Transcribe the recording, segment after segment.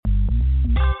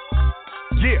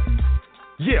Yeah,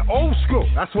 yeah, old school.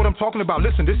 That's what I'm talking about.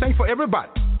 Listen, this ain't for everybody.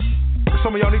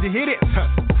 Some of y'all need to hear this.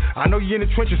 I know you're in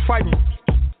the trenches fighting,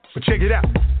 but check it out.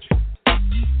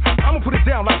 I'm gonna put it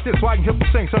down like this so I can help the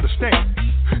saints understand.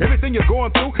 Everything you're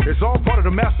going through is all part of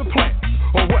the master plan.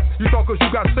 Or what? You thought cause you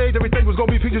got saved everything was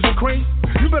gonna be peaches and cream?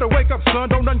 You better wake up, son.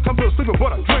 Don't nothing come to a sleeper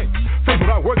but a dream. Faith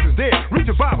without works is dead. Read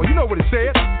your Bible, you know what it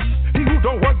said. He who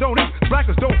don't work don't eat.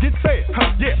 Slackers don't get fed.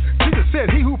 Yeah, Jesus said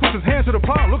he who puts his hands to the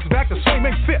plow looks back the same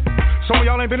ain't fit. Some of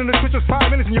y'all ain't been in the trenches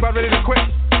 5 minutes and you about ready to quit.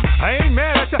 I ain't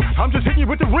mad at ya, I'm just hitting you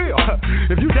with the real.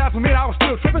 If you died for me and I was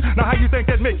still tripping, now how you think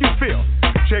that make you feel?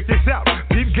 Check this out,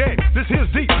 deep game, this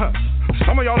here's deep.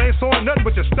 Some of y'all ain't sawing nothing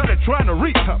but you started trying to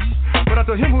reach. But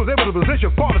unto him who is able to possess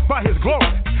your fathers by his glory.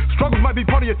 Struggles might be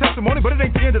part of your testimony, but it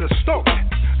ain't the end of the story.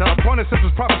 Now the point is this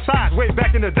was prophesied way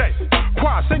back in the day.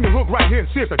 Choir, sing your hook right here and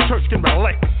see if the church can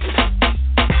relate.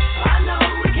 I know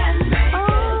we can make it.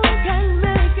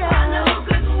 I know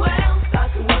good and well.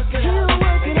 God can work it out.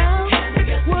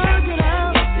 Work it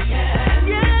out.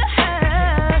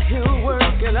 Yeah, he'll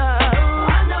work it out.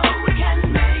 I know we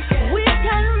can make it. We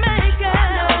can make it. I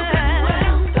know good and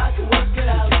well. God can work it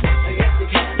out. Yes, he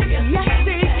can. Yes,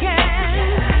 he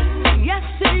can. Yes,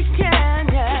 he can.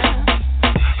 Yeah.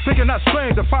 Thinking not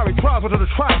strange, the fiery trials are to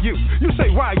try you. You say,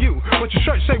 why you? But your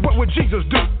church say, what would Jesus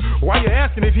do? Why you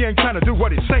asking if he ain't trying to do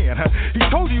what he's saying? He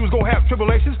told you he was going to have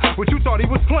tribulations, but you thought he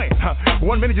was playing. 1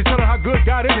 minute you're telling how good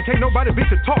God is and can't nobody beat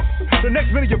your talk. The next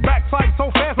minute you're backsliding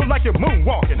so fast, look like you're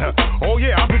moonwalking. Oh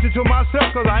yeah, I'm preaching to myself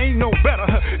because I ain't no better.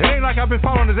 It ain't like I've been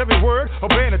following his every word,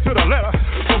 obeying it to the letter.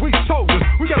 So we soldiers,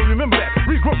 we got to remember that.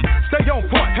 Regroup, stay on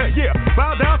point. Yeah,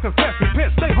 bow down, confess,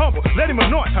 repent, stay humble, let him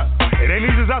anoint. It ain't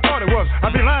easy as I thought it was. I'd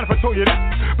be lying if I told you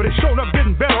that. But it's showing up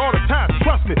getting better all the time.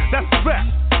 Trust me, that's a fact.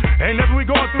 Ain't nothing we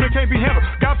going through that can't be handled.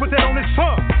 God put that on his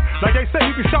son. Like they say,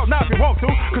 you can shout now if you want to,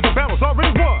 cause the battle's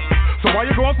already won. So while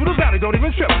you're going through the valley, don't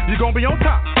even trip. You're gonna be on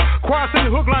top. Choir, sing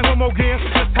the hook line one more again.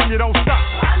 This time you don't stop.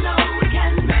 I know we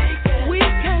can make it. We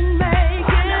can make it.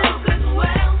 I know good and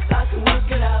well. God can work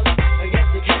it out. Yes,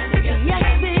 he can. Yes,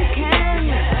 he can.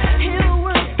 He'll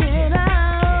work it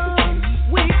out.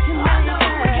 We can make it. I know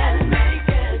we can make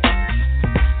it.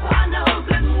 I know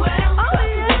good and well. God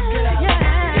can work it out. Yes,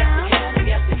 he can.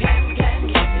 Yes, he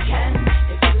can.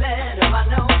 If you let him, I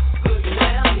know good and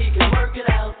well he can work it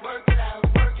out. Work it out.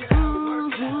 Work it out.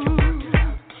 Work it out. Work it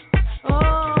out.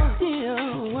 Oh,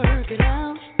 he'll work it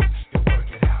out.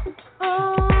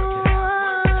 Oh,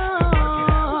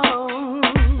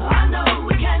 I know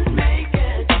we can make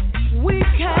it. We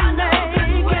can make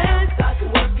it. God can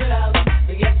work it out.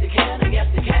 Yes, he can. Yes,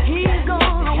 he can. He's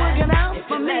gonna work it out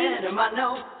for me. If you let him, I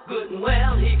know good and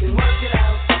well he can work it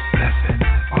out. Blessed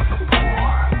are the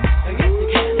poor. Yes, he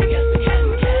can. Yes, he can.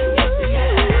 Yes, he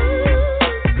can.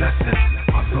 Blessed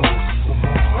are those who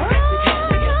mourn. Yes, he can.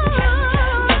 Yes, he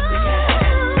can. Yes, he can.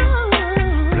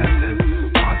 Blessed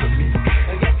are the meek.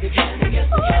 Yes, he can. Yes,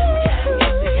 he can. Yes,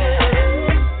 he can.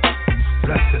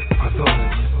 Blessed are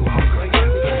those who hunger and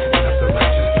thirst after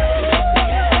righteousness.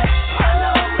 I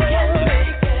know we can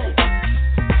make it.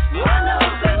 I know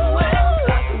good and well.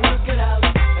 God can work it out.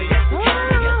 Yes, he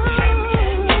can. Yes,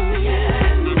 he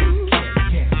can.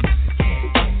 Yes, he can.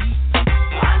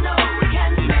 I know we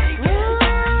can make it.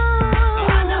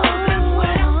 I know good and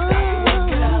well. God can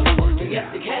work it out. Yes,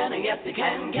 he can. Yes, he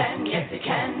can. Yes, he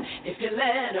can. If you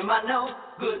let him, I know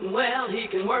good and well he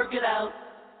can work it out.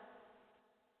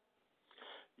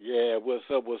 Yeah, what's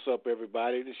up,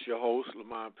 everybody? This is your host,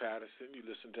 Lamont Patterson. You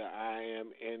listen to I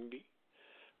Am Envy.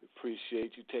 We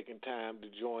appreciate you taking time to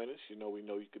join us. You know, we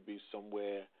know you could be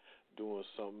somewhere doing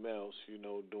something else,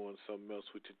 doing something else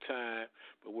with your time.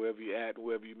 But wherever you're at,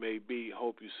 wherever you may be,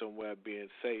 hope you're somewhere being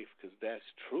safe, because that's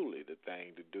truly the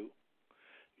thing to do.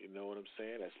 You know what I'm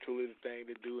saying? That's truly the thing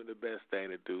to do and the best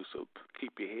thing to do. So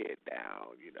keep your head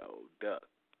down, duck.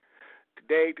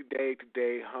 Today,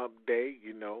 hump day,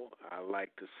 I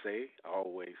like to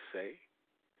always say,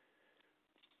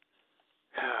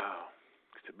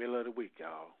 it's the middle of the week,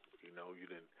 y'all. You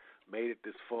done made it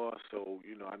this far, so,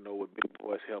 I know with Big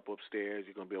Boy's help upstairs,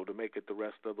 you're going to be able to make it the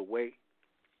rest of the way.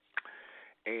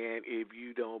 And if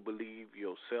you don't believe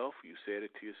yourself, you said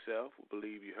it to yourself,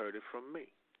 believe you heard it from me.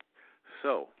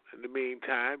 So, in the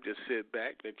meantime, just sit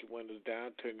back, let your windows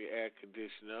down, turn your air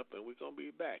conditioner up, and we're going to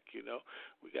be back,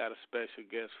 We got a special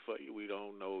guest for you. We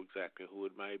don't know exactly who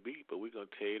it might be, but we're going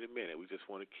to tell you in a minute. We just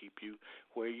want to keep you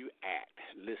where you at,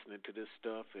 listening to this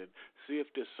stuff, and see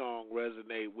if this song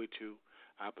resonates with you.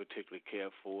 I particularly care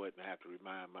for it, and I have to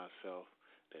remind myself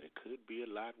that it could be a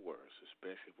lot worse,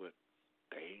 especially with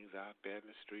things out there in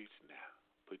the streets now.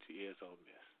 Put your ears on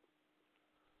this.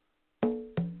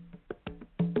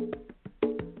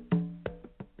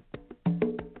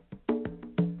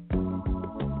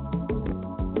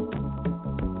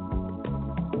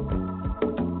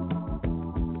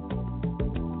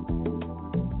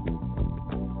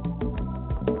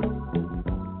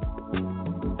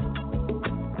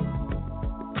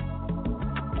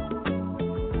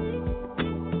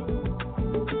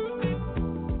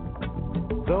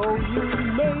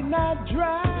 not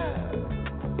drive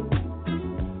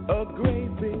a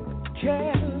great big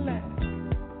Cadillac.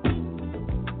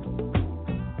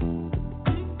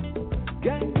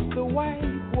 Gangsta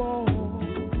white wall,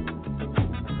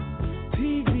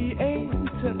 TV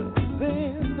antennas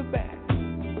in the back.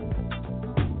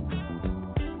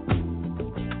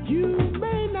 You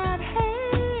may not have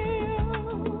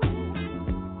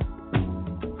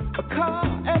a car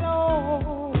at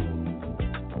all,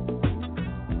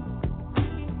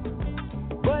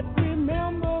 but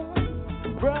remember,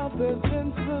 brothers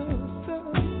and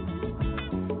sisters,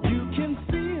 you can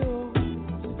still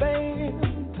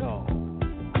stand tall.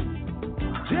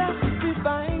 Just be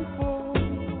thankful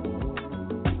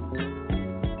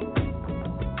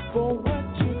for what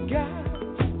you got.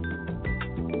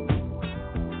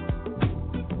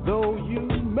 Though you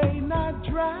may not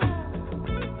drive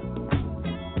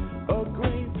a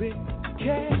great big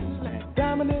Cadillac,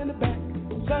 diamond in the back,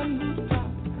 sunroof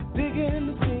top, digging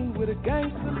the scene with a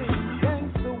gangster lean,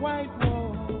 gangster white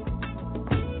wall,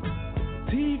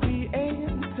 TV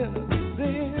antennas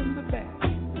in the back.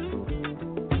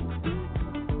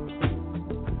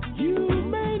 You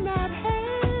may not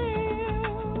have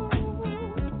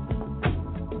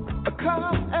a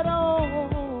car at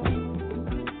all,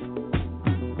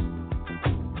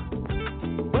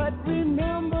 but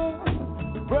remember,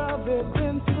 brothers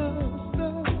and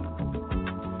sisters,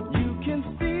 you can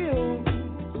still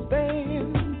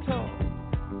stand tall.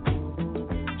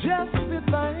 Just be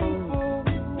thankful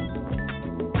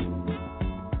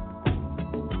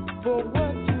for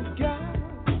what you got.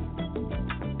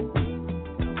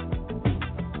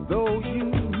 Though you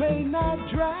may not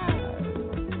drive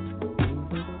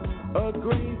a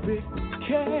great big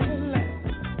Cadillac,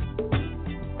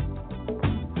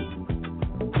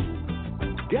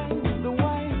 gangsta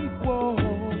white wall,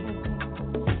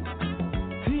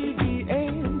 TV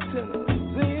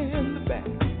antennas in the back.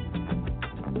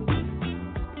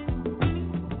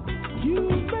 You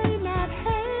may not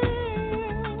have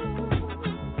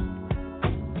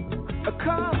a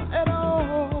car at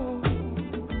all,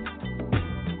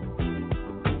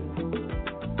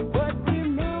 but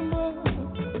remember,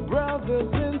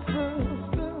 brothers and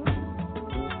sisters,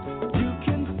 you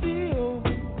can still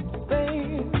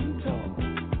stand tall.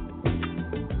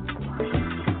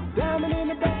 Diamond in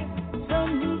the back,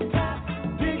 sunroof top,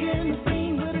 digging the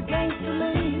scene with a gangster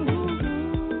lean.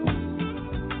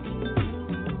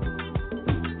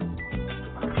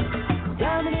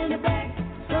 Diamond in the back,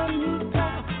 sunroof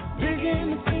top, digging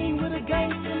the scene with a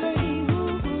gangster lean.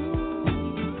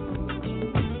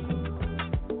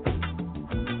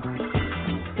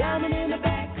 Diamond in the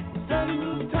back,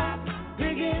 sunroof top,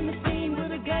 digging the scene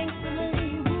with a gangster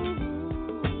lean.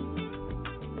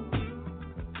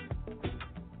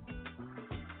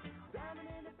 Diamond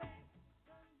in the back.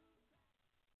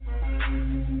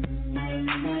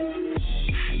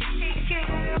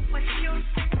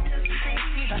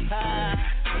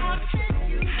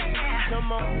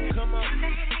 Come on, come on.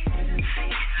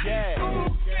 Yeah.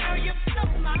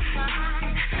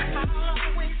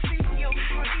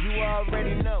 You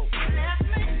already know.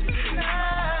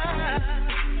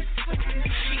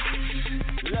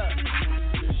 Look,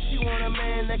 she want a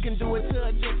man that can do it to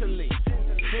her gently,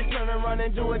 then turn around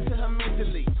and do it to her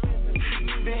mentally.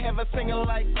 Then have her singing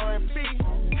like R&B,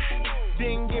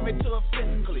 then give it to her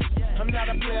physically. I'm not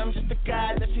a player, I'm just a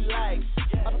guy that she likes.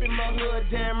 Up in my hood,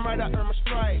 damn right, I earn my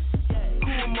stripes.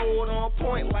 Cool mode on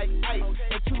point like ice.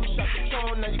 And 2 shots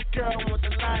Patron, now your girl want the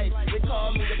life. They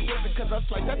call me the pussy cause I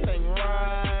slice that thing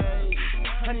right.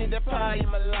 I need that pie in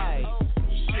my life.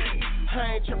 Shit,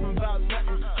 I ain't tripping about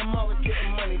nothing. I'm always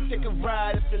getting money. Take a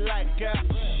ride if you like, girl.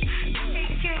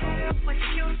 What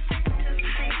you think to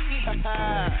say?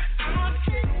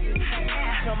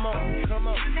 Come on, come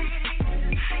on.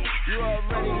 You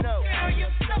already know. Yeah,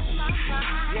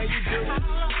 you do.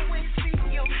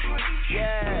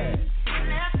 Yeah.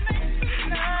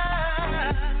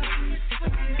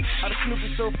 I'm Snoopy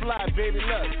so fly, baby,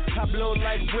 look. I blow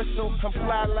like whistle, I'm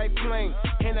fly like plane.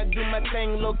 And I do my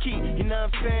thing low key, you know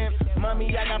what I'm saying?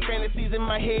 Mommy, I got fantasies in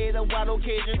my head, a wild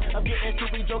occasion. I'm getting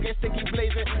stupid, joking, sticky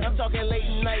blazing. I'm talking late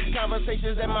night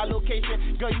conversations at my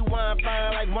location. Girl, you wine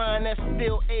fine like wine that's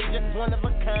still aging. One of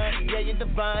a kind, yeah, you're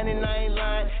divine and I ain't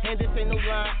lying. And this ain't no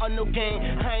line or no game,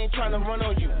 I ain't trying to run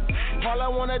on you. All I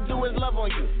wanna do is love on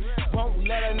you. Won't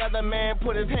let another man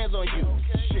put his hands on you.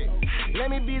 Shit, let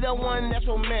me be the one that's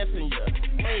romancing you.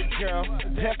 Hey girl,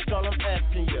 that's all I'm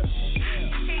asking you.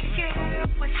 Hey girl,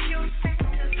 what you think to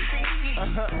say?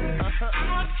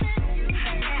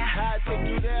 I'll take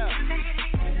you there.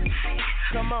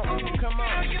 Come on, come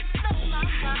on.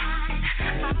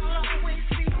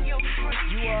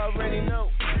 You already know.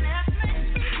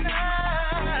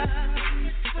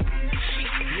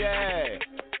 Yeah,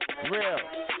 real.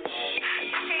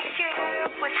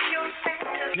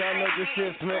 Y'all know this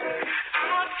is, man.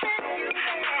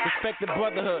 Respect the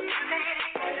brotherhood.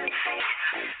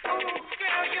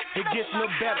 It gets no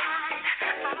better.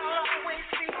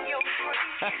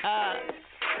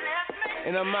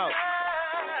 And I'm out.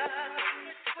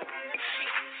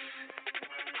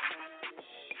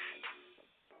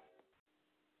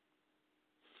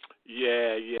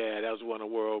 Yeah, that was one of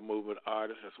the world movement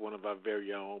artists. That's one of our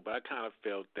very own. But I kind of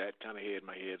felt that, kind of had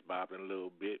my head bobbing a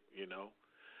little bit, you know.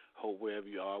 Hope wherever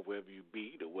you are, wherever you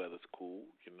be, the weather's cool.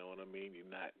 You know what I mean? You're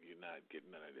not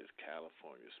getting none of this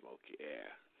California smoky air.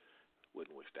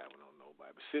 Wouldn't wish that one on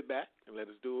nobody. But sit back and let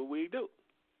us do what we do.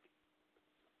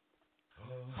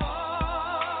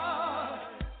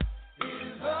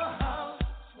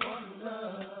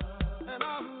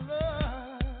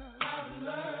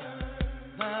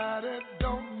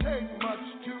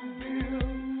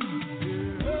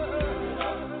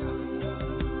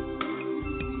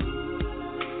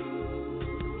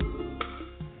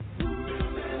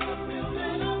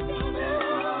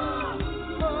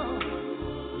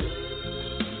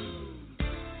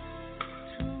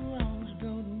 Ago,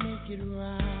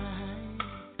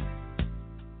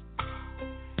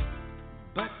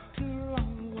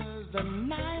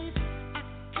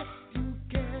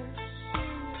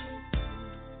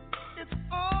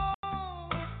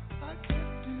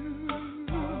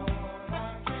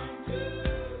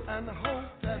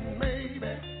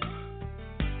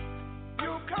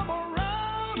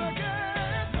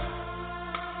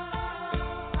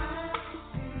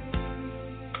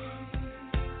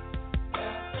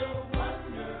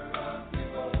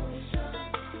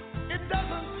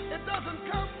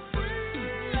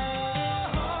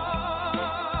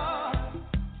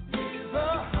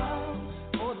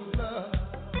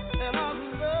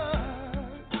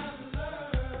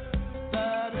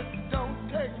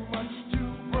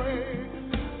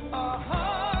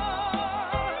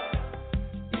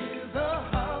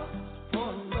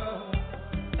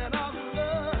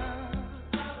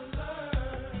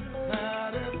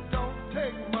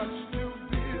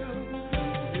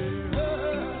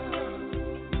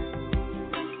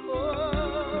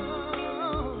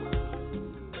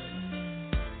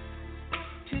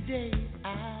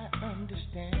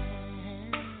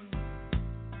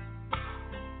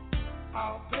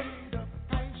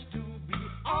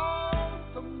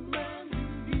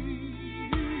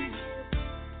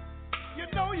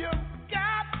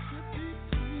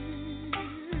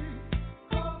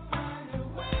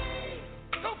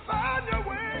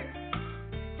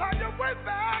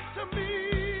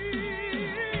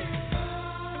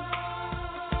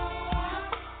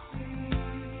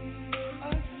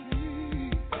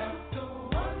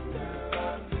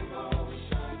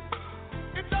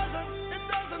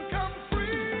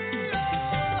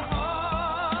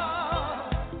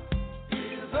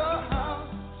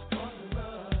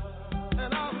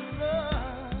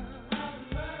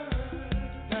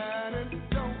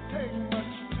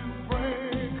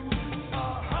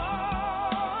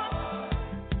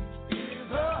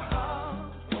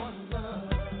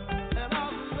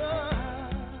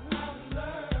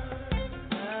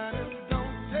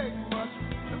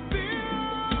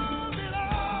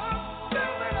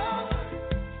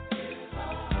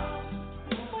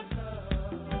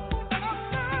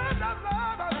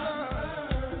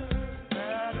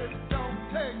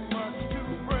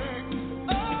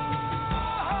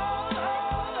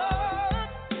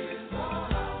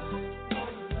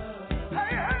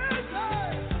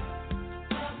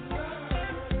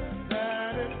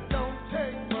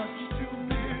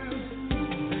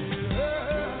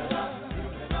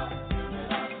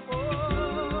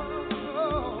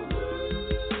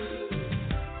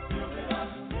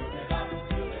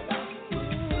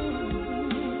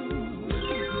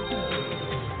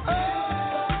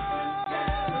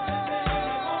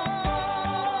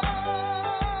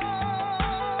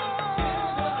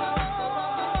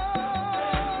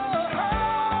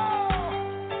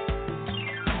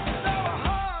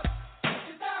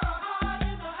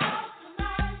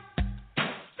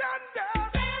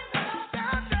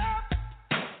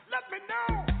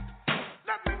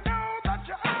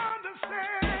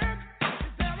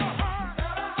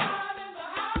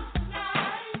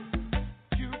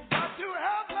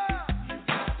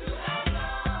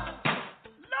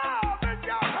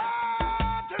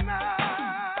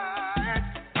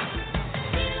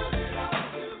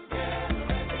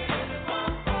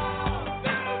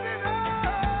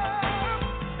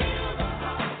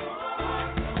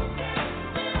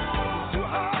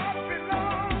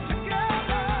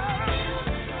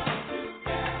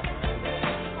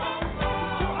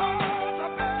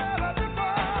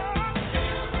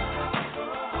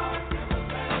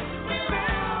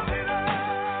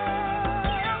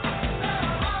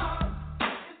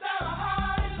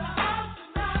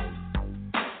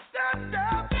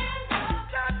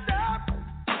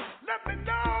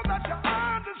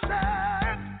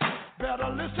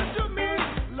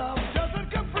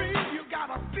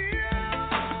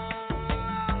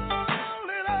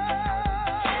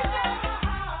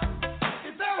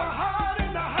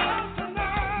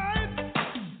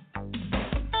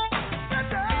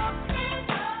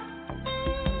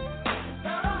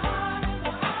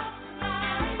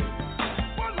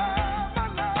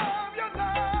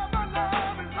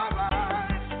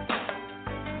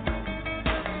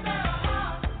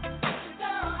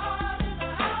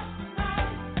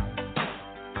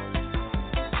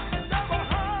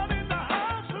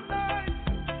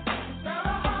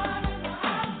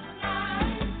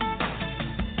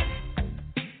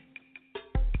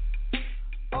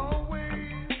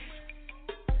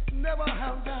 ever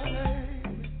have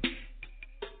done,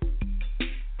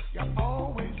 you're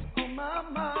always on my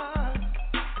mind.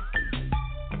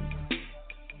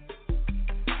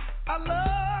 I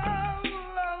love,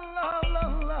 love, love,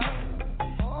 love,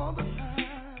 love all the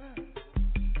time.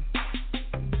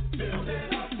 Build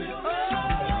it up, build it up.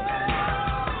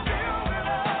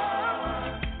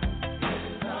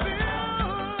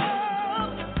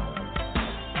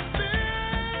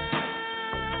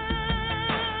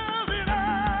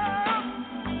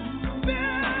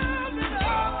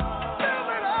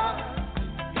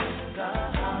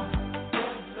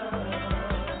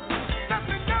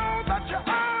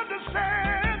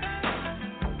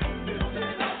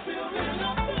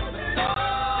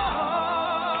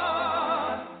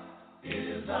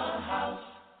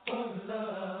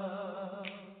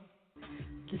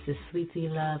 This is Sweetie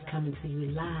Love coming to you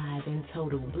live in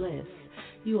total bliss.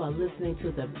 You are listening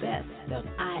to the best of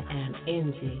I Am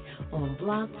Angie on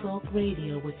Blog Talk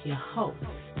Radio with your host,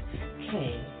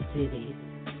 K City.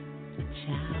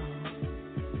 Ciao.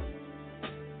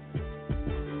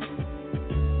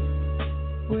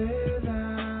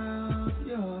 Without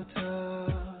your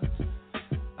touch,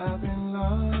 I've been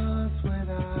lost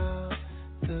without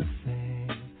the thing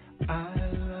I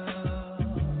love.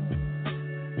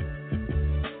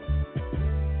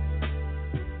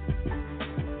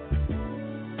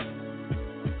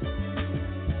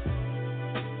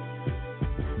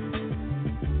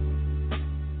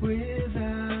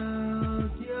 Without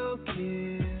your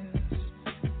kiss,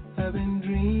 I've been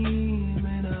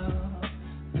dreaming of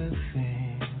the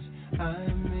things I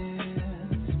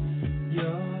miss.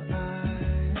 Your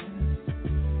eyes,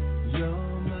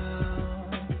 your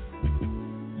mouth,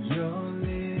 your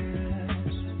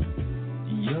lips,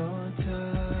 your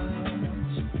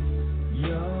touch,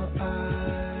 your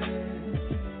eyes,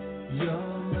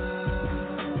 your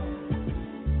mouth,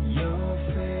 your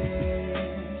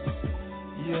face,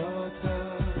 your touch.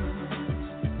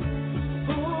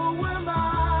 Who am I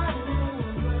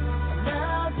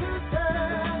now to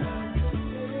tell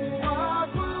what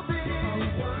will be?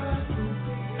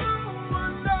 No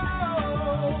one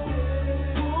knows.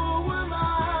 Who am I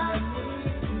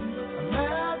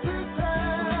now to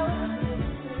tell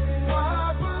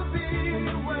what will be?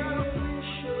 Well,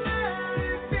 let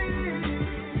it be.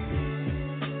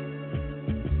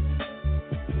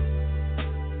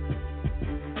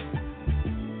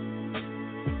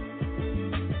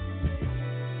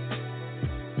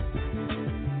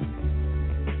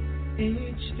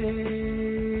 Each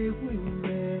day we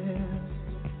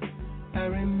missed, I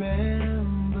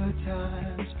remember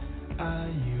times I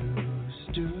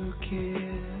used to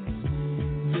kiss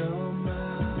your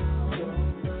mouth,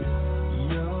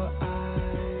 your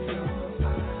eyes,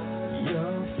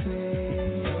 your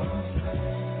face,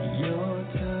 your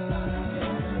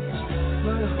touch.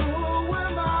 But who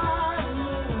am I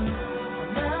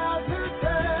now to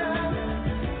tell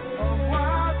of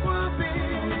what will be?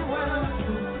 Well,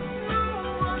 no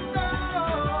one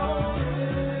knows.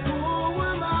 Who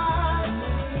am I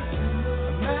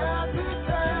now to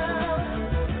tell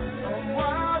of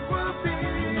what will be?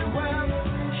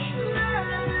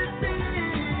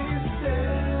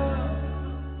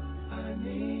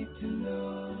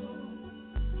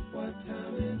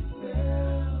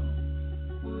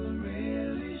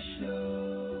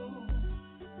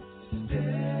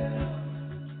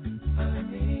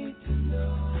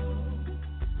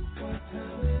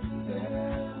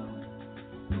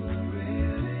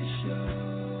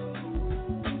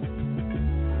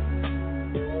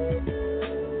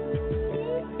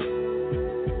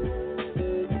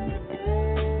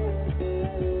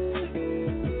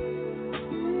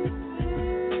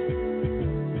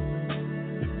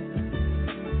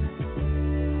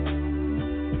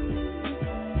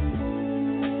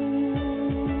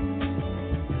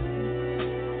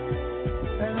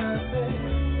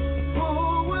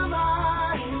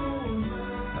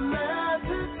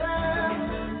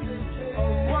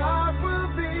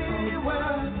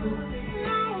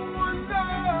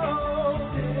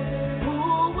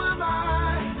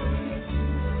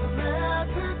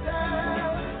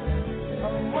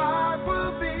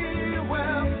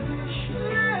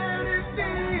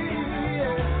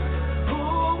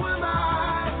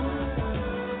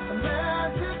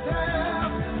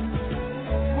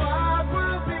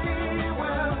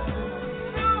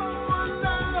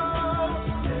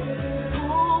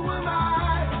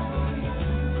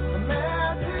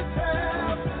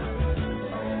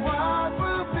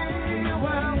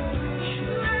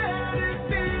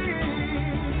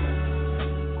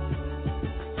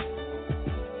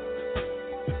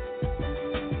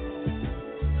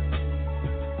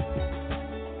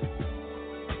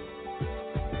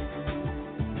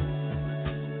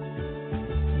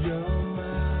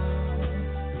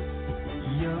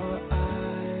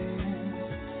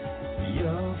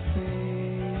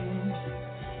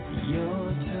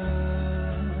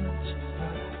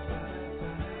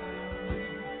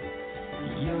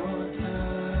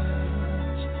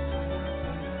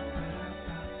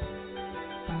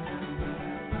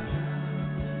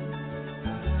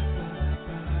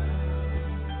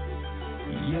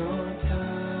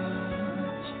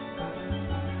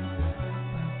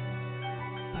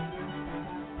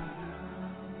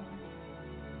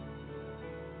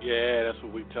 Yeah, that's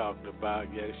what we talking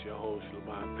about. Yeah, it's your host,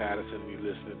 Lamont Patterson. You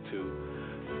listening to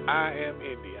I Am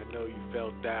Indie. I know you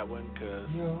felt that one because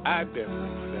I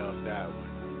definitely felt that one.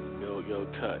 Your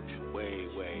touch way,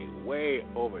 way, way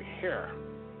over here.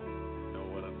 You know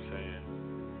what I'm saying?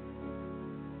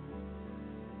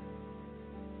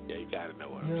 Yeah, you got to know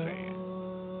what I'm saying.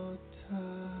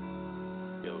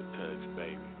 Your touch,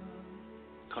 baby.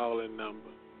 Calling number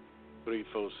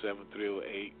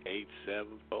 347-308-8747.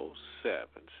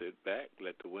 Sit back,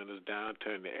 let the windows down,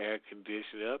 turn the air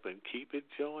conditioner up, and keep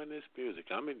enjoying this music.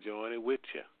 I'm enjoying it with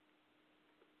you.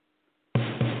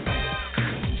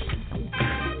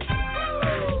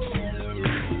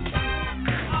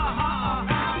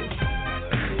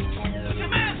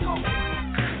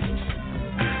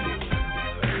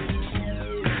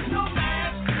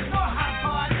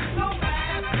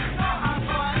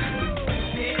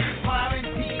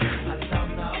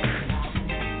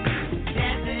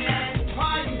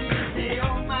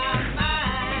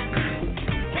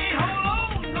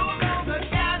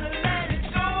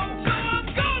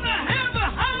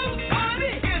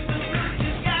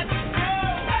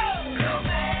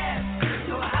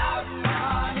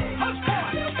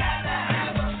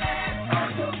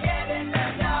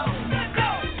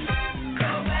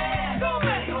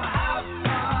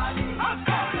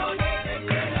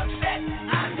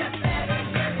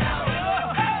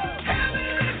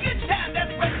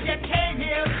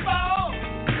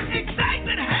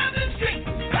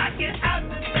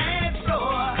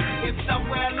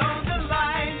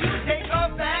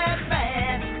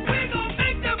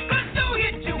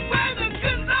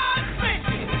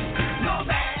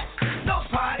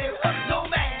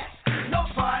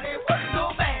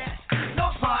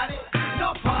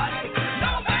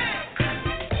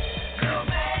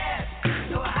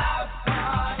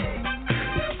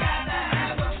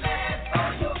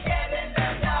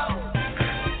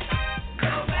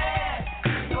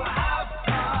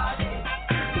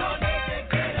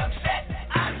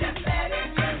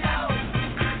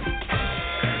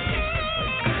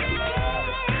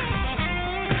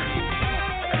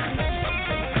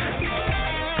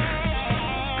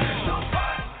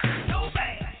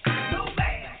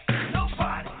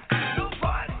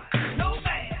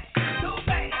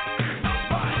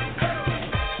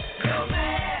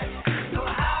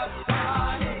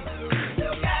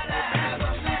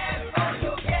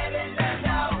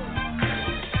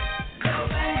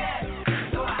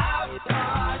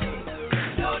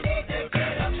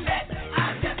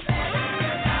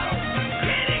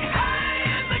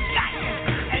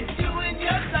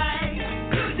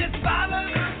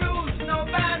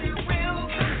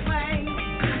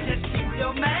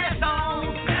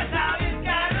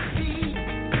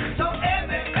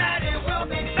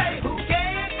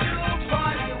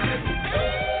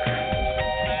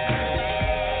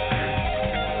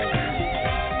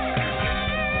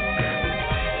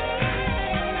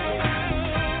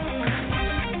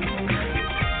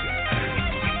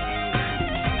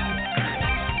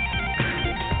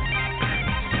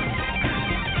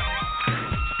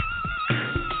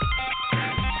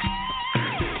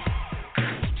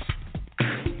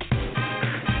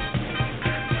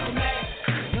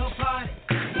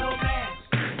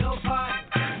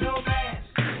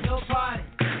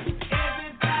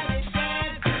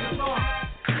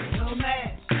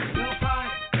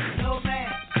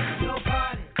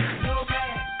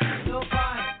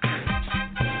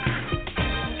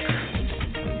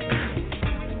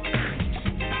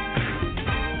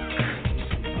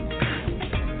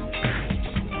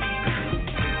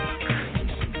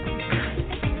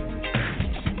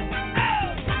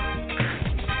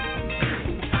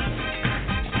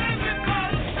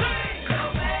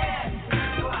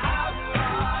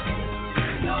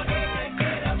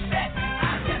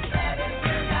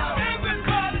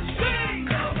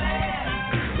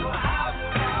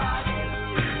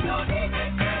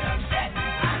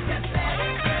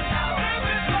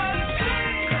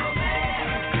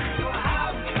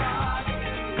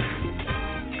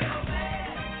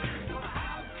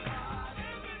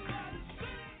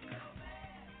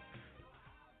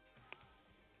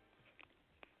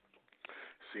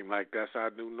 Seem like that's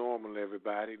our new normal,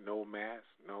 everybody. No mask,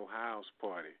 no house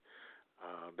party.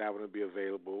 That one will be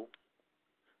available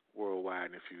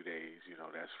worldwide in a few days. You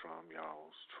know, that's from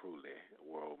y'all's truly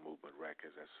World Movement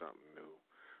Records. That's something new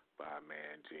by our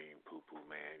man Gene Poo Poo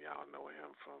Man. Y'all know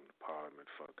him from the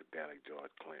Parliament Funkadelic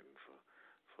George Clinton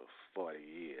for 40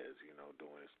 years, you know,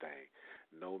 doing his thing.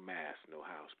 No mask, no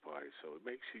house party. So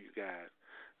make sure you guys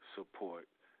support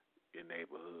your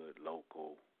neighborhood,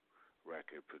 local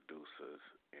record producers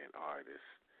and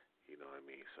artists, you know what I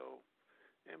mean? So,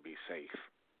 and be safe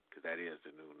because that is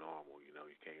the new normal. You know,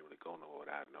 you can't really go nowhere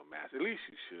without no mask. At least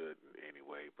you should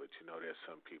anyway. But you know, there's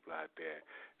some people out there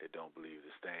that don't believe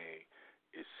this thing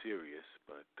is serious.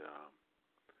 But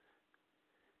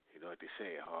you know what they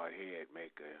say, a hard head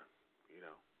make a, you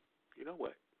know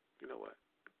what, you know what,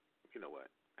 you know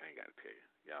what. I ain't gotta tell you.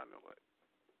 Y'all know what.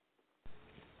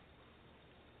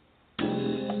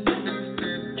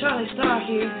 Charlie Starr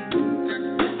here,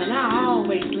 and I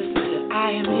always listen to I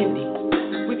Am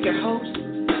Indie with your host,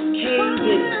 Kay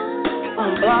Diddy,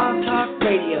 on Blog Talk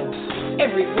Radio,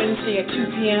 every Wednesday at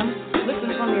 2 p.m.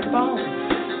 Listen from your phone,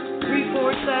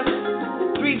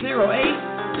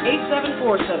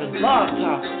 347-308-8747, Blog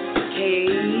Talk, Kay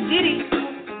Diddy.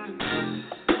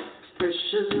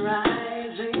 Pressure's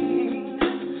rising,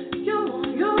 you're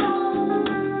on your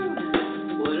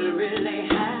own. Would really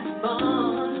have fun.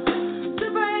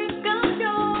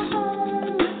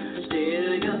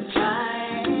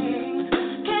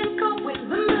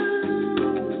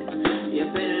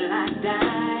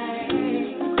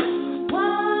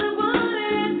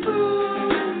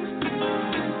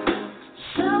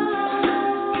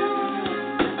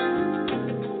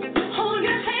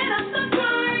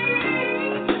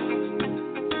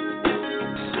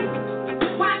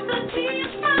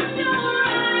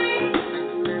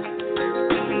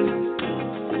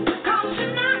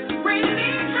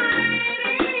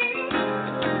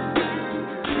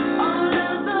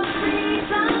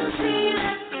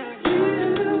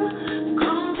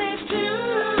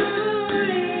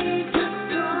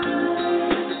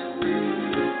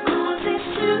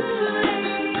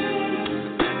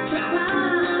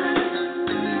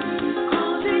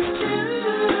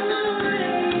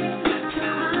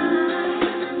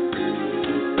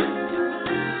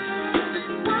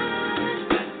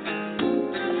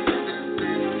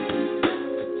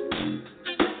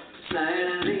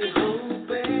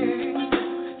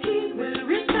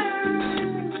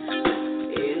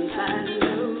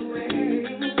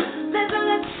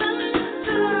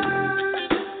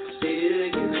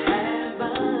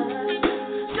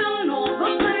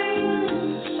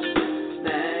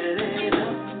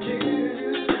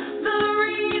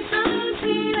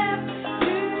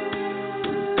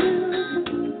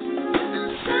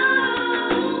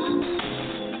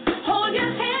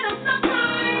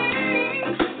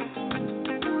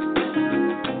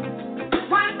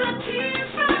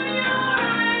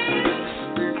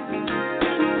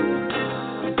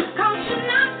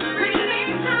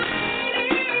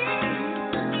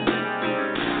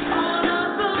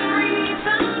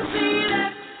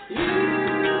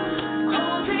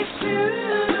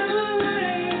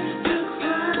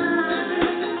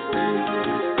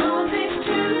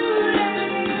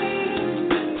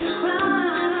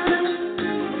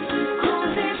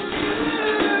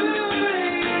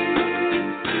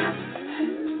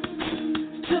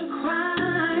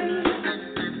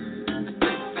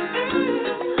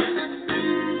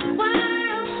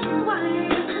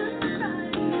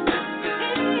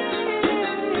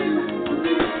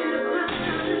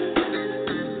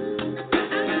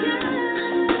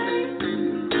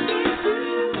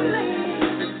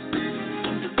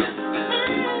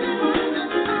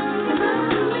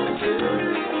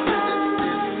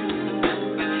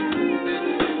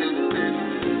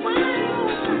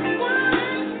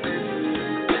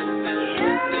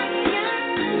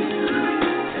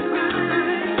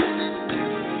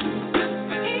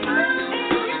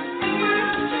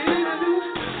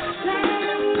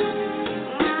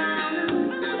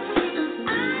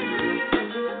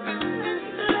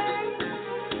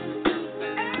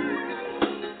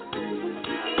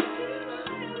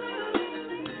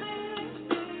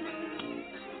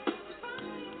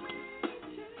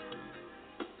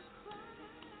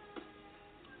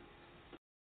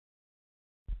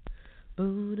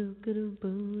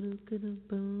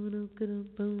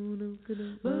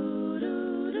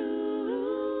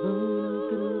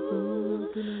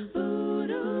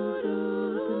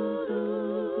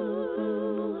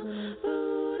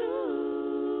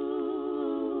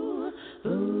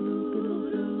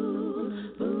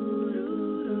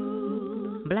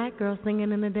 Black girl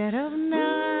singing in the dead of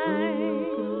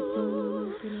night.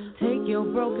 Take your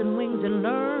broken wings and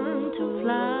learn to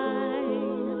fly.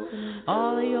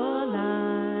 All of your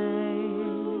life,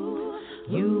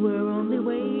 you were only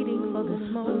waiting for this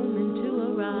moment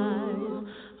to arise.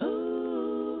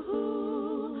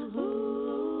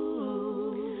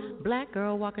 Black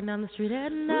girl walking down the street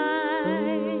at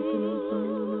night.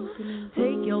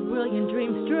 Take your brilliant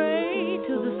dream straight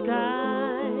to the sky.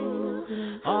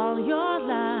 All your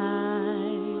life,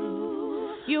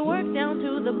 You work down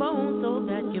to the bone so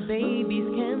that your babies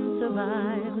can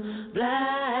survive.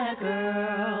 Black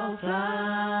girl,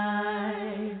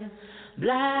 fly.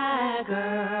 Black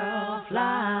girl,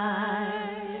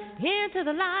 fly. Into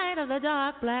the light of the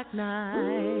dark black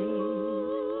night.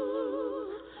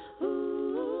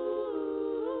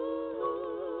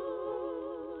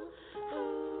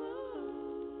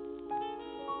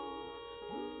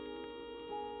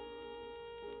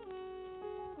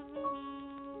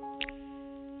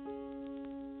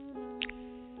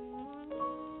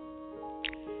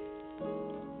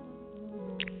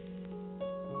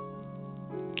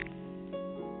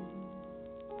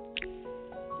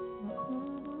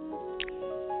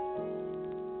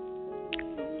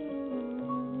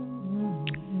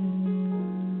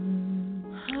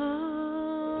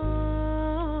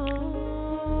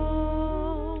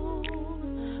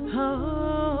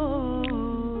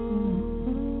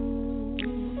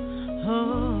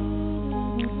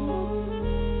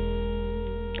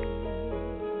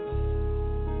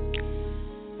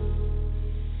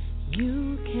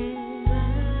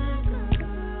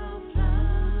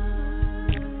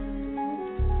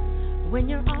 When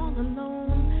you're all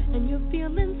alone and you're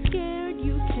feeling scared,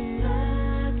 you can.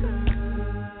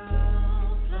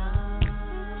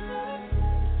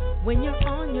 When you're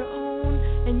on your own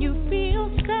and you feel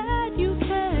sad, you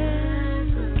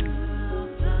can.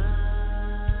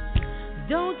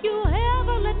 Don't you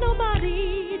ever let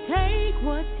nobody take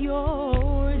what's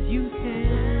yours, you can.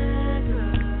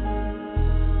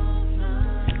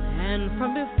 And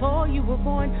from before you were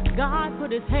born, God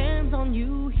put his hands on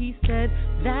you. He said,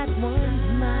 that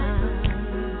one's mine.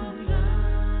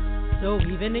 So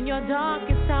even in your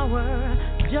darkest hour,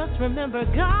 just remember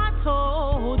God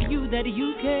told you that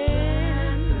you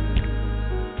can.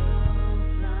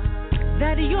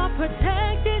 That you're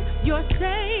protected, you're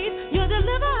safe, you're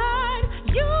delivered,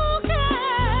 you can.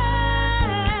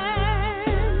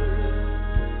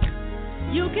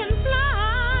 You can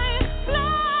fly,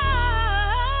 fly.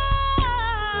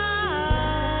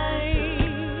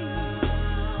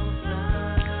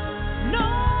 No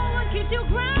one keeps you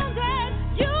grounded,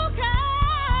 you can.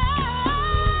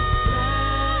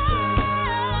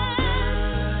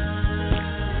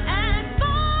 As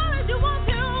far as you want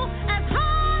to, as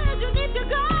high as you need to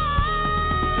go.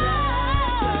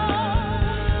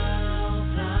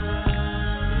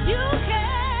 You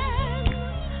can,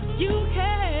 you can.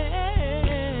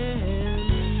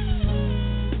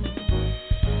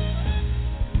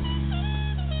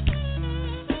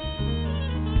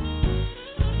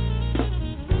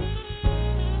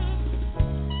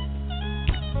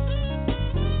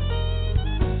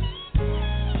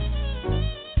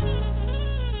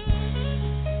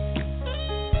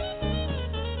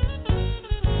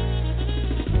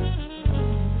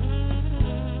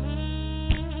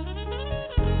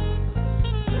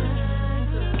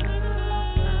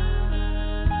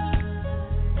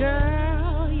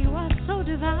 Girl, you are so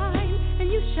divine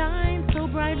and you shine so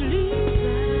brightly.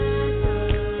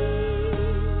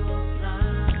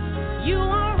 You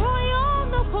are royal,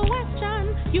 no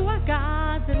question. You are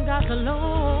God's and God's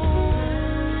alone.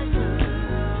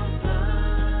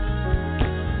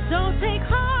 So take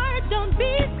heart, don't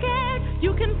be scared.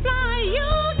 You can fly,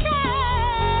 you can.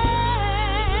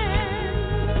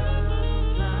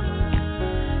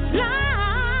 Fly,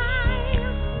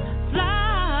 fly.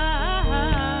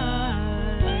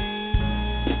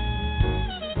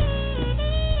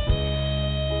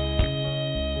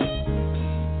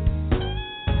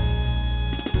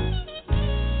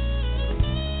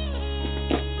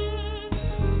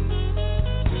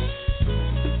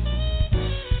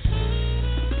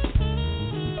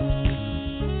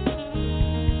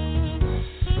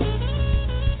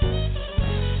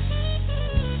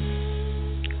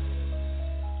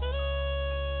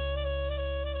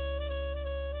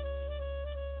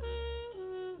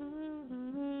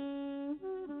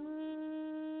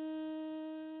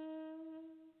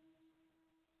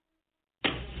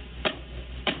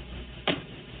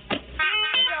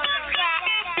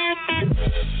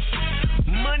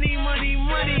 Money, money,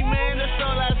 money, man, that's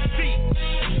all I see.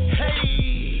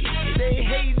 Hey, they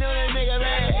hating on that nigga,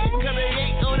 man. Cause they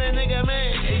hate on that nigga,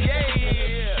 man.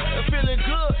 Yeah, I'm feeling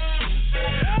good.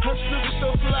 I'm super so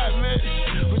fly, man.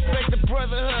 Respect the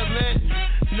brotherhood, man.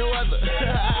 No other.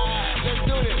 Let's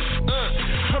do this.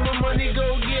 I'm a money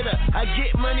go-getter. I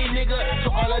get money, nigga.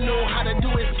 So all I know how to do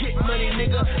is get money,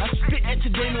 nigga. I spit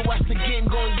entertainment, watch the game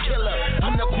go and kill her.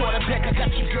 I'm the quarterback, I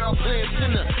got your girl playing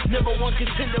center. Number one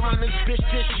contender on this bitch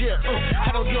this year.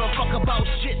 I don't give a fuck about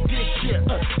shit this year.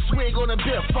 Swig on a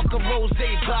beer, fuck a rose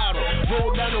bottle.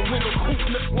 Roll down the window, coupe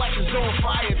look like it's on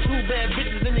fire. Two bad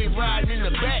bitches and they riding in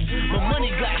the back. My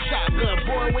money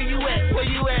where you at? Where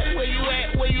you at? Where you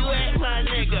at? Where you at, my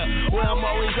nigga? Where I'm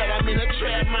always at, I'm in a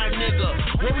trap, my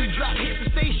nigga. When we drop hits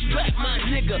and stay strapped, my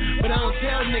nigga. But I don't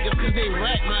tell niggas cause they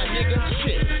rap, my nigga.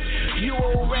 Shit. You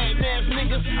old rat ass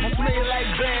niggas, I smell you like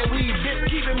bad weed, bitch,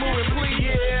 keep it moving, please.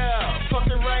 Yeah,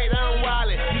 fucking right, I'm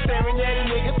wildin'. You staring at a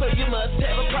nigga, so you must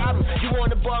have a problem. You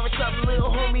wanna borrow something,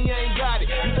 little homie, I ain't got it.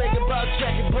 You think about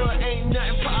checking, but ain't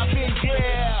nothing poppin',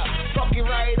 yeah. Fucking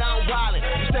right, I'm wildin'.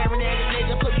 You staring at a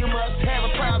nigga, so you must have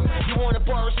a problem. You wanna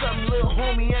borrow something, little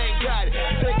homie, I ain't got it.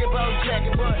 You think about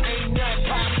checking, but ain't nothing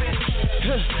poppin'.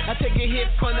 I take a hit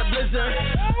from the blizzard.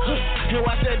 And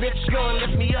watch that bitch go and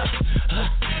lift me up.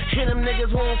 And them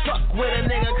niggas won't fuck with a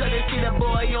nigga cause they see the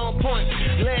boy on point.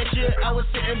 Last year I was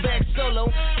sitting back solo.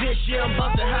 This year I'm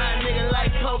bustin' high, nigga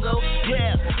like Pogo.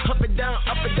 Yeah, up and down,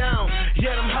 up and down.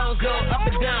 Yeah, them hoes go up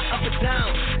and down, up and down.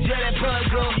 Yeah, that bud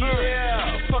go,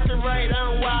 yeah. Fucking right,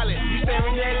 I'm wildin'. You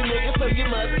staring at a nigga, so you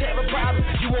must have a problem.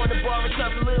 You wanna borrow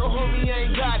something, little homie, I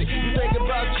ain't got it. You think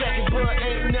about checking, but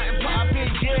ain't nothing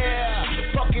poppin',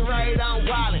 yeah. Fucking right, I'm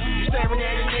wildin'. You staring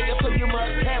at a nigga, so you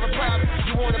must have a problem.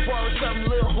 You wanna borrow something,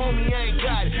 little homie, I ain't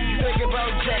got it. You think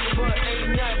about jacking, but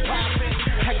ain't nothing poppin'.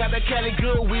 I got that Cali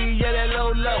good weed, yeah, that low.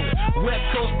 West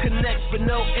Coast connect, but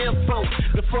no info.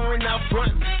 The foreign out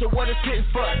front, so what it's hitting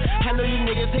for? I know you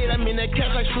niggas hate, I'm in that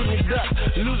cash like shooting duck.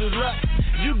 Losers luck,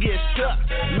 you get stuck.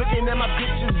 Looking at my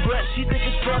bitch's butt, she think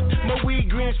it's fuck. My weed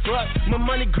green as fuck, my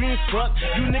money green as fuck.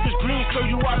 You niggas green, so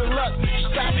you out of luck.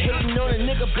 Stop hating on a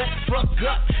nigga, back fuck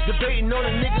up. Debating on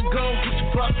a nigga, gon' get you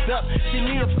fucked up. See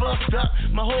me, I'm fucked up,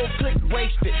 my whole clique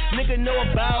wasted. Nigga know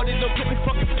about it, don't get me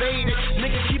fucking faded.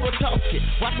 Nigga keep on talking,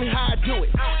 watch me how I do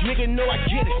it. Nigga know I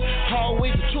get it,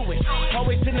 always do it.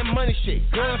 Always in the money shit,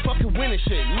 girl, fucking winning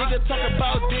shit. Nigga talk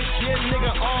about this shit,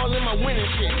 nigga all in my winning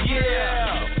shit.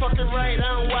 Yeah, fucking right,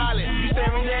 I'm wildin'. You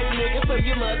staring at a nigga, so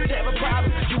you must have a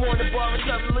problem. You wanna borrow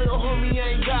something, little homie,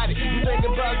 I ain't got it. You think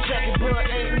about checking, but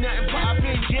ain't nothing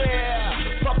poppin',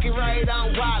 yeah. Fucking right,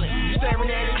 I'm wildin'. You staring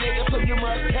at a nigga, so you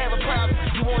must have a problem.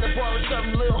 You wanna borrow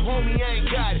something, little homie, I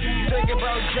ain't got it. You think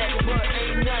about checking, but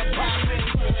ain't nothing poppin'.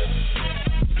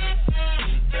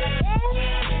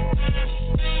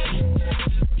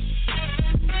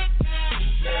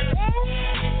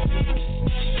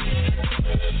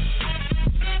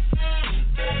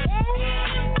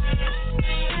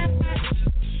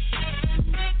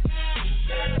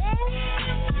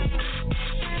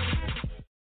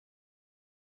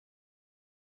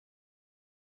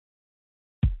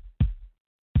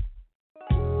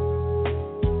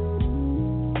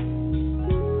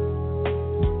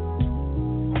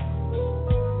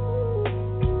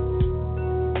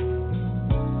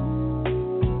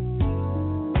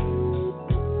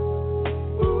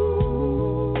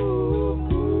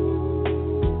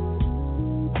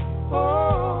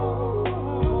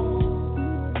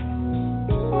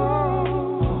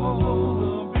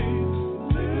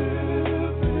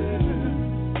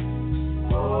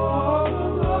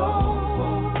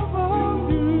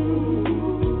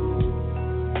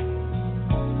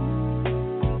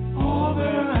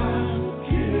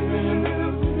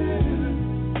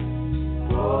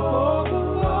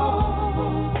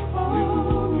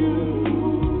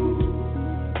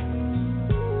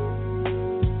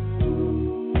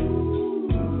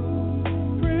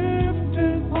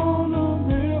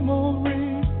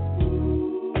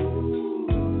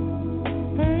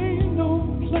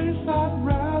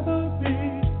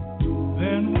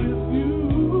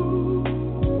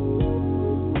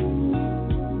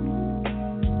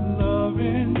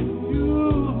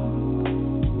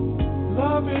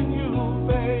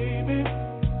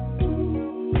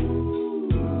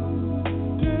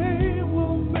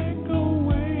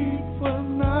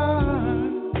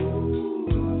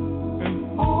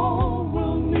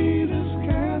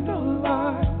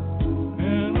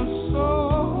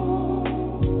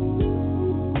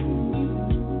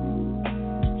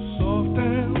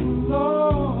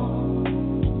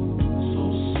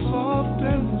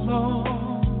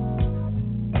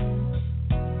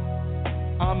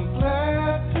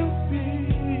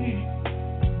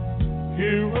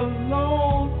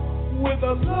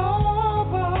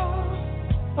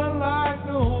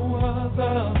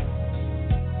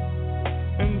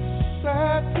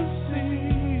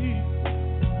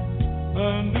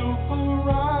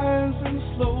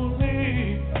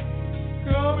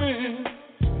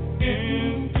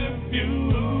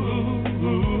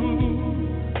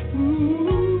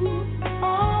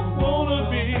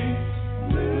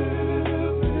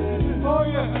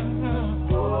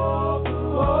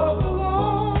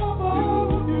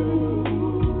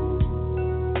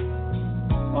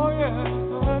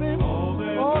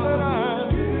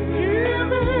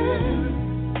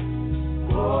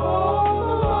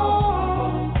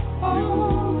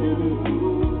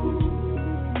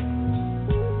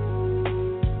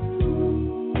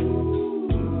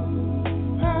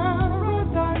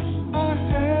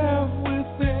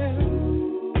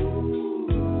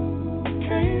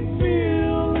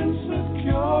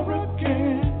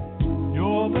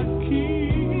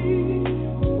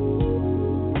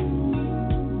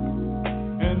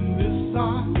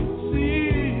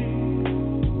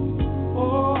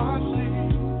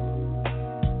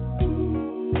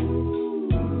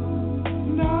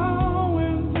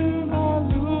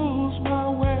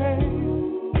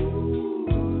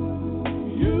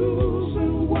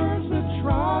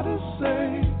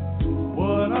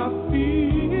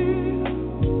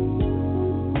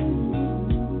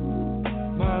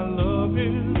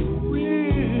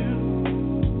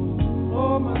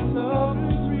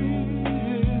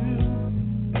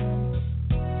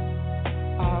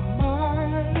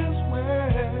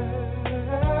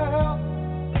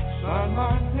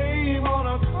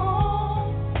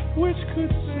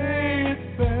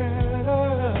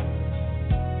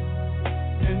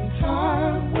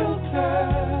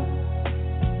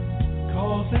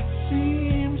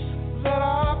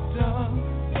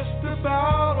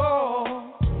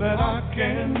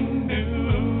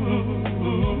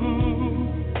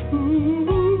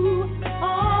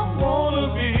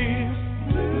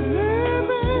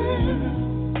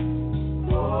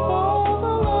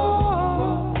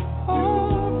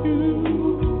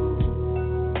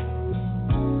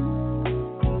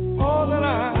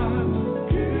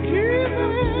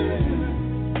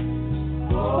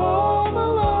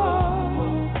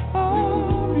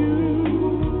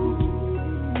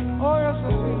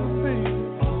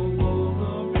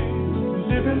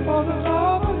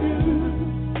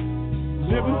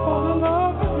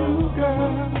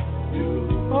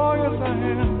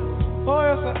 am. Oh,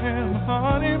 yes, I am,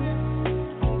 honey.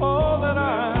 All that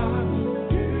I'm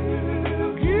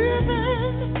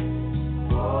giving,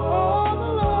 all the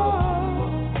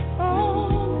love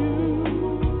of you.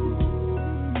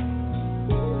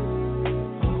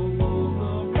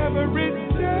 Every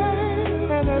day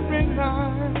and every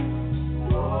night,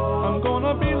 I'm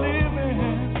gonna be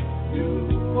living,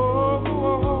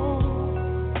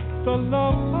 the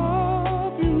love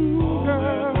of you,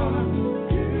 girl.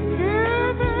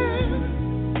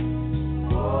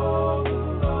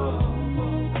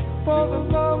 For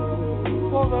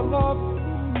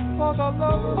the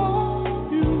love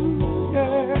of you,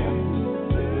 yeah.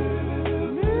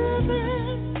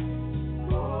 Living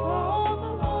for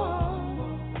the love,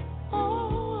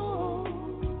 oh,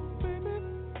 baby,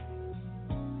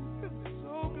 it's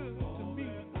so good to me.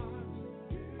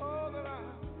 All that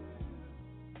I'm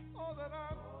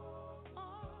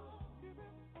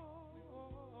giving, oh.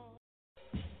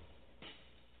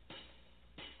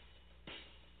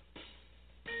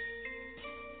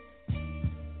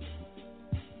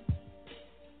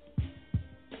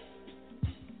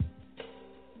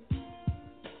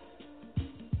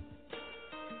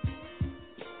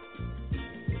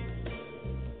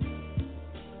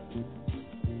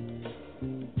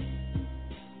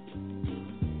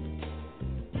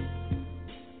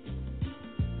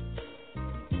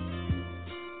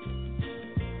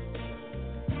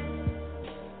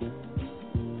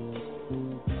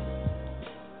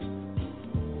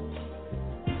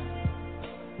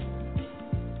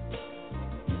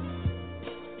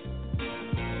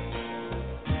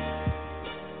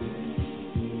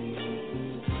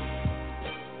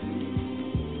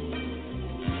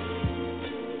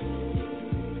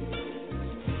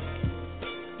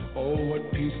 Oh, what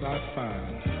peace I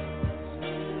find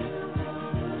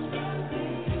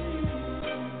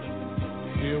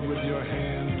here with your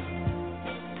hand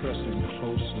pressing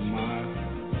close to mine.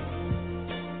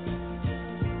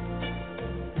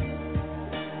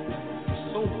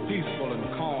 So peaceful and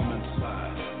calm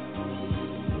inside,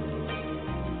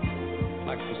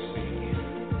 like the sea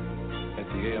at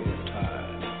the ebb of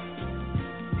tide.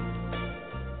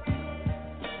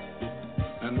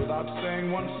 And without saying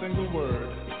one single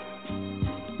word,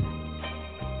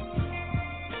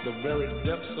 the very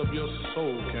depths of your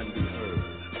soul can be heard.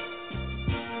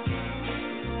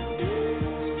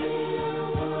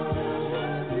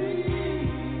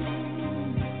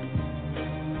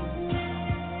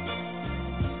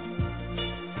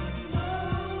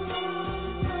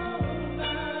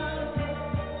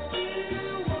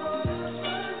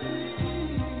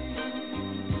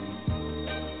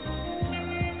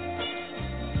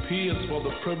 P is for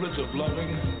the privilege of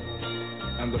loving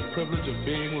and the privilege of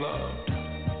being loved.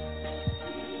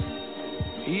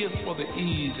 E is for the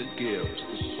ease it gives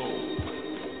the soul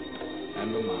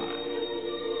and the mind.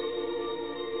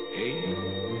 A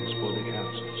is for the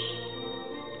answers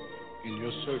in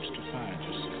your search to find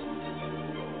yourself.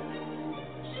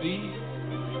 C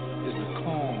is the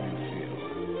calm you feel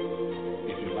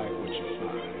if you like what you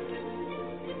find.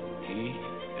 E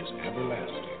is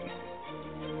everlasting.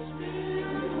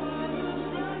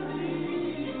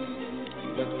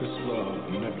 Let this love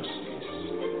never cease.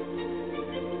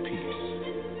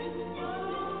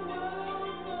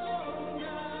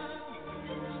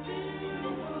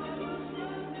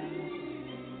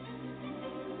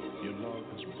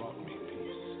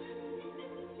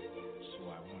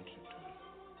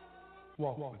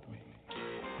 Walk with me.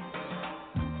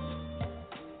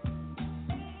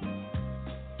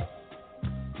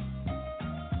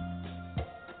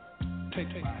 Take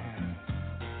my hand.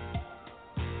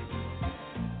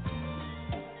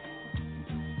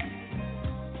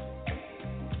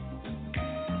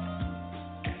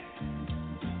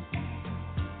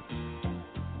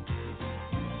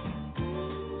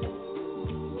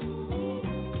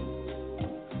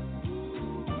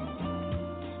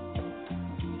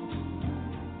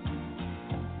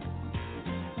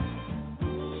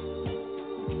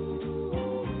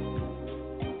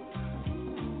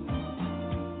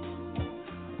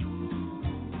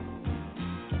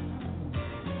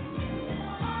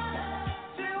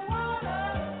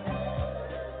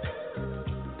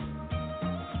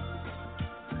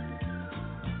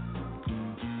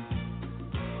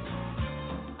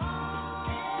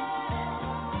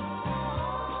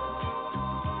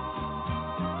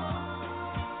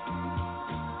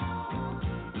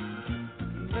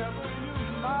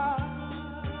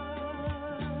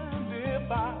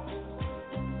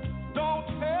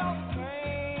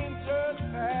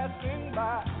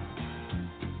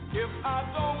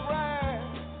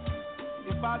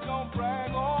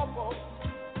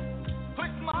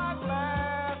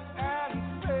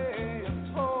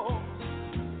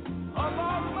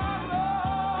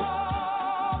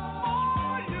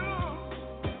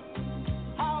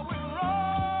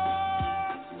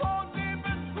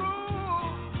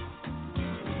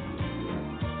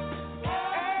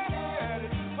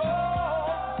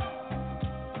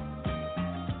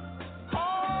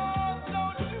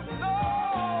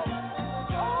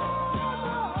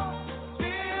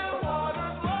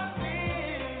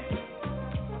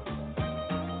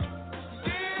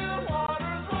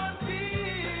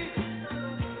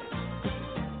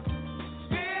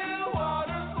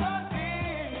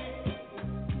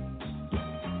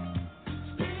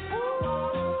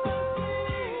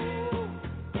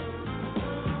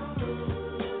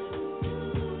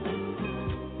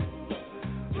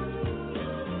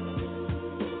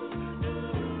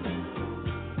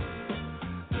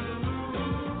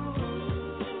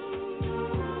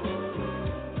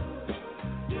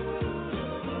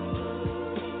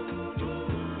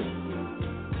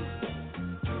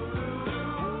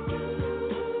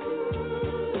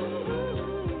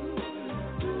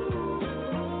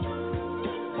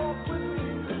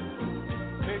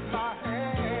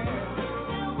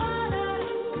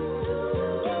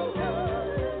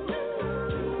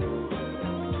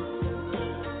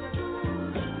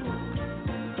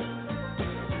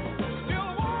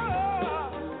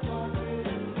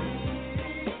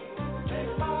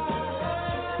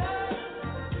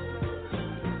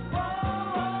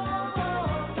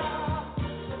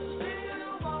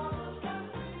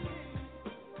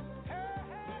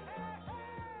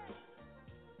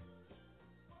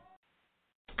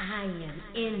 I am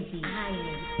Indie.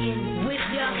 With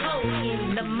your host,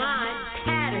 Lamont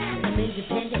Patterson. I'm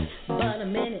independent, but a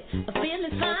minute. I'm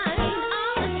feeling fine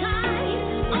all the time.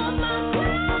 On my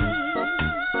grind.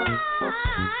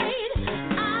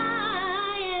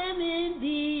 I am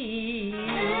Indie.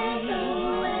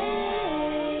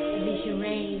 Alicia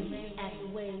Rain at the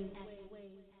wave.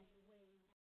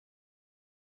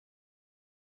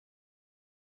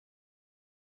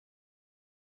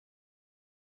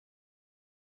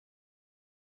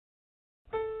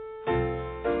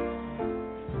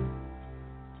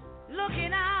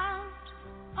 Looking out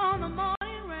on the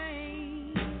morning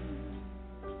rain,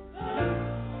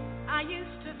 I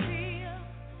used to feel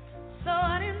so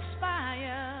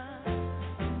uninspired.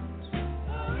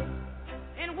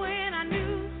 And when I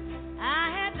knew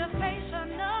I had to face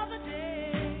another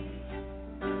day,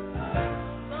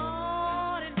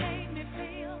 Lord, it made me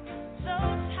feel so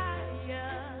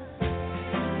tired.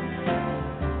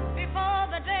 Before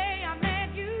the day I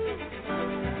met you,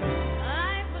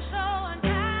 life was so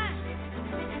unkind.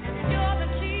 You're the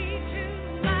key to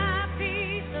my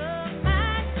peace of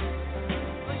mind.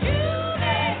 'Cause you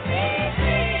make me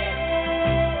feel,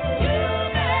 you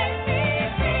make me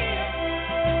feel,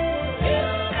 you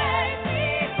make me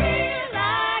feel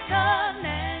like a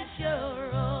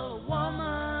natural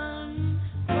woman.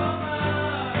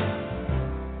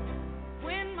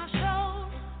 When my soul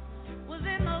was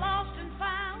in the lost and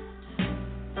found,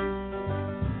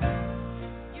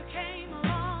 you came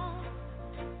along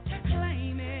to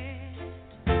claim it.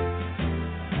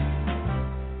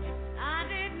 I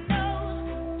didn't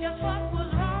know just what was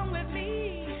wrong with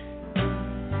me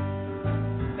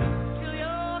till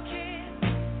your kiss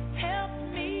helped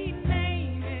me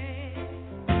name it.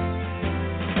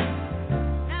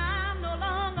 Now I'm no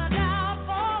longer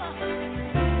doubtful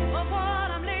of what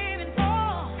I'm living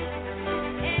for.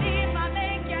 And if I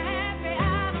make you happy,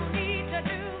 I don't need to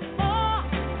do more.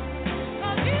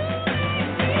 'Cause you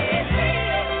make me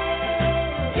feel,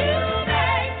 you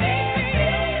make me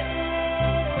feel,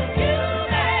 you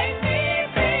make me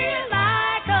feel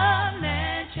like a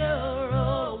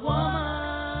natural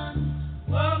woman.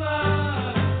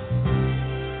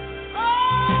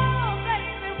 Oh,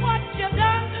 baby, what you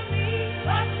done to me,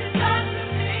 what you done to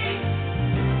me,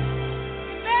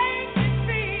 make me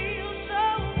feel so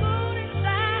good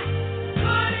inside,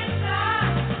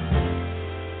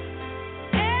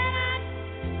 And I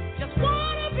just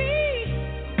wanna be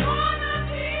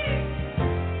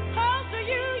close to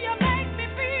you. You make me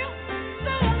feel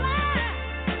so alive.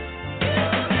 You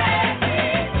make me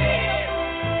feel,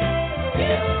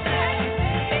 you make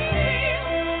me feel,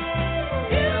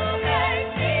 you make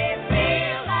me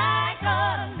feel like a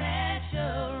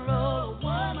natural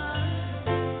woman.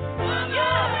 You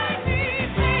make me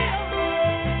feel,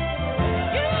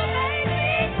 you make me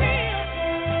feel,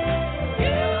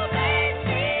 you make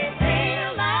me feel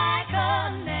like a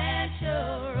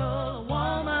natural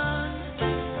woman.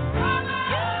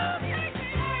 You make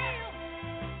me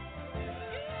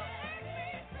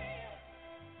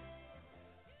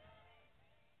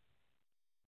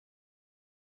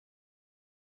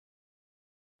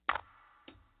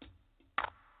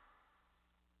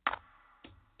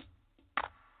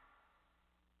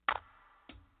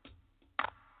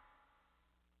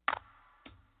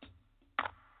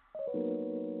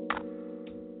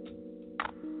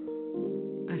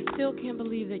I still can't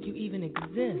believe that you even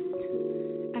exist.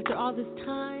 After all this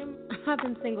time, I've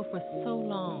been single for so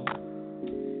long.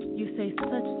 You say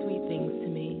such sweet things to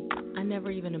me. I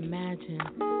never even imagined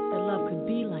that love could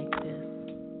be like this.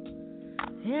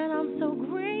 And I'm so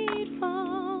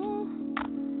grateful.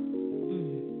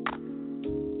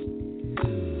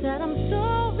 Said I'm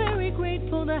so very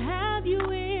grateful to have you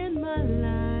in my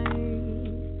life.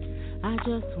 I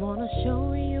just wanna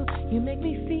show you, you make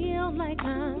me feel like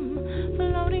I'm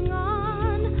floating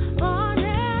on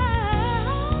air.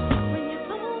 When you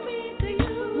hold me to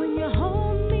you, when you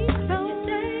hold me close,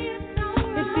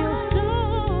 it feels so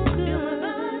good.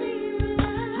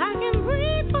 I can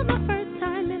breathe for the first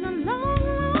time in a long,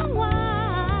 long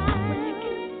while.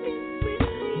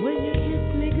 When you kiss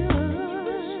me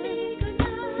good,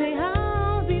 say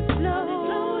I'll be floating.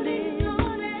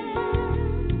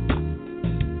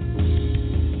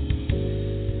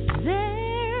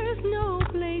 There's no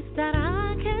place that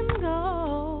I can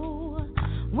go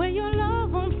where your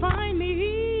love won't find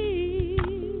me.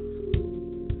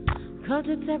 'Cause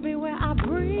it's everywhere I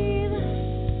breathe,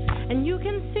 and you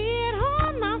can see it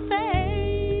on my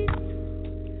face.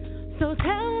 So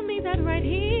tell me that right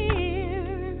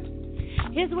here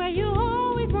is where you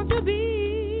always want to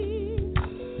be.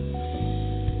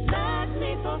 Let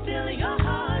me fulfill your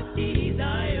heart's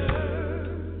desire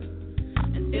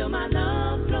and fill my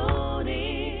love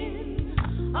floating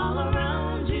all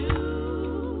around you.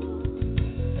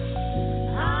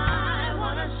 I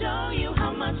wanna show you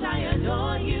how much I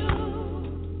adore you.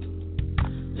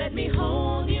 Let me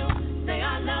hold you, say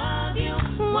I love you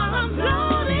while I'm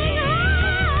floating.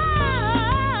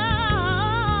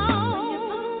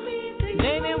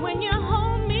 Baby, when you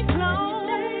hold me close,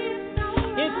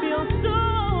 it feels so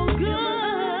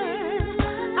good.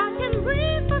 I can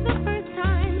breathe for the first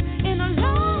time in a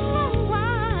long, long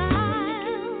while.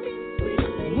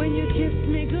 When you kiss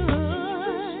me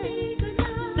good,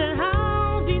 then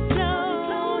I'll be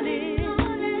floating.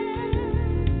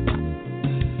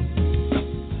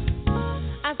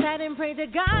 I sat and prayed to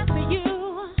God for you,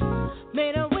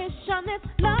 made a wish on this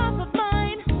love of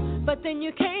mine, but then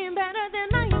you came better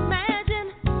than I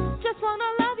imagined. Just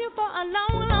wanna love you for a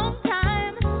long, long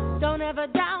time. Don't ever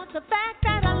doubt the fact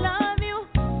that I love you.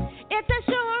 It's as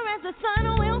sure as the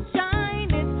sun will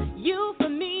shine. It's you for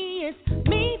me, it's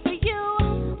me for you.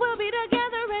 We'll be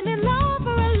together and in love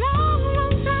for a long,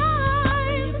 long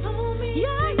time.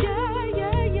 Yeah, yeah,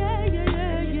 yeah, yeah,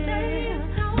 yeah, yeah.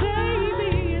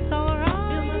 Baby, it's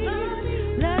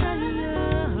alright. Let us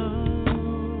know.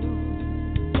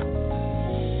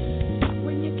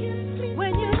 When you kiss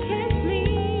me,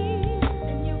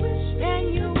 and you wish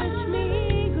me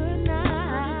good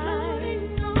night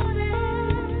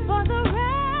for the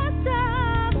rest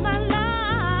of my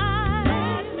life.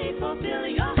 Let me fulfill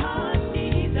your heart's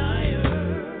desire,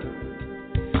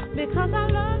 because I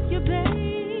love you, babe.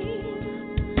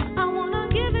 I wanna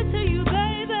give it to you,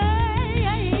 baby.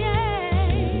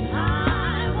 I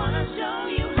wanna show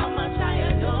you how much I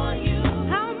adore you,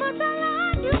 how much I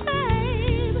love you,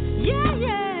 babe. Yeah,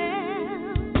 yeah,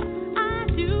 I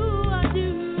do, I do,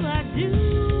 I do.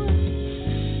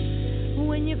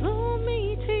 When you pull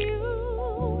me to you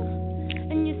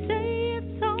and you say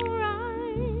it's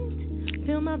alright,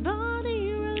 feel my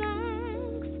body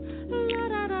relax. La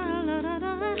da da la da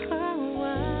da.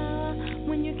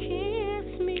 When you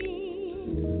kiss me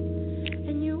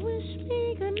and you wish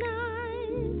me good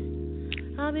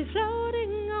night, I'll be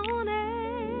floating on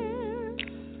air.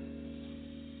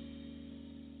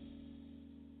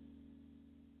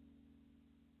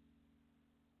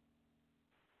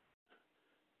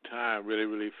 Time really,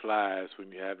 really flies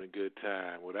when you're having a good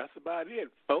time. Well, that's about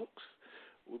it, folks.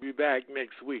 We'll be back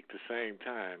next week, the same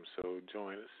time, so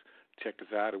join us. Check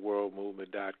us out at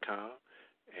worldmovement.com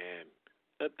and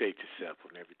update yourself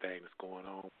on everything that's going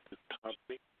on with the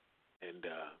company. And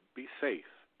be safe.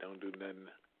 Don't do nothing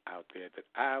out there that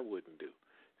I wouldn't do.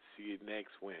 See you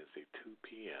next Wednesday, 2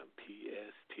 p.m.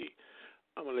 PST.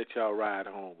 I'm going to let y'all ride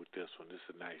home with this one. This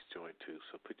is a nice joint, too.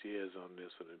 So put your ears on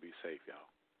this one and be safe, y'all.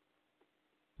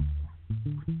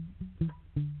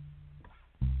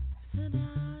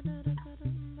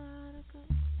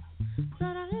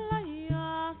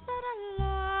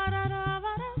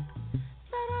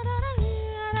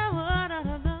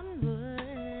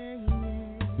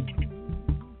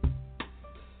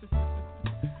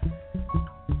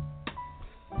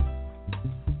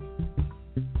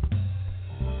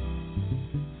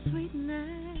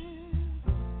 Sweetness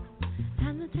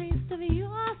and the taste of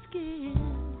your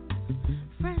skin.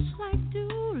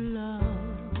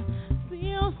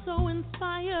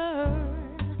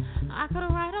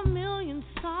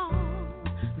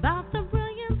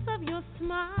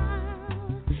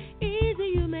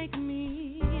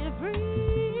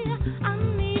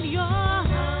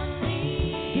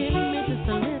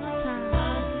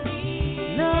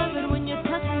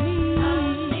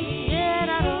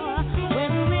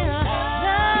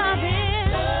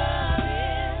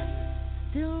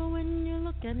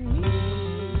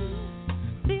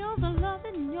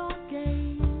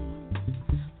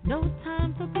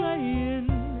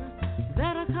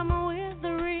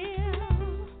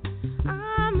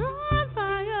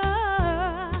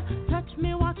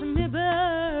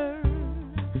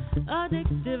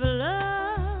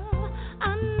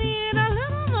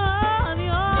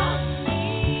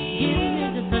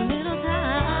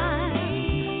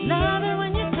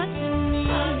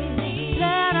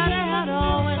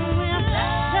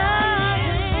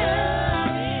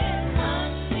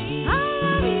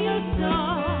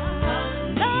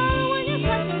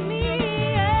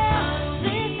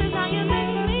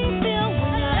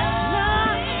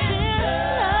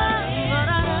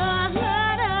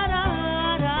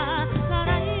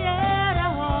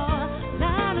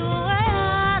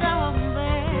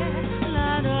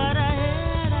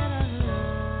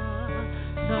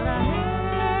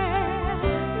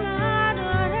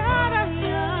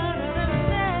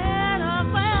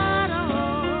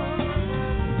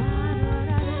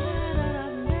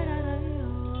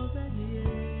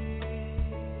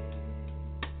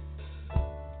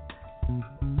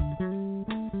 Thank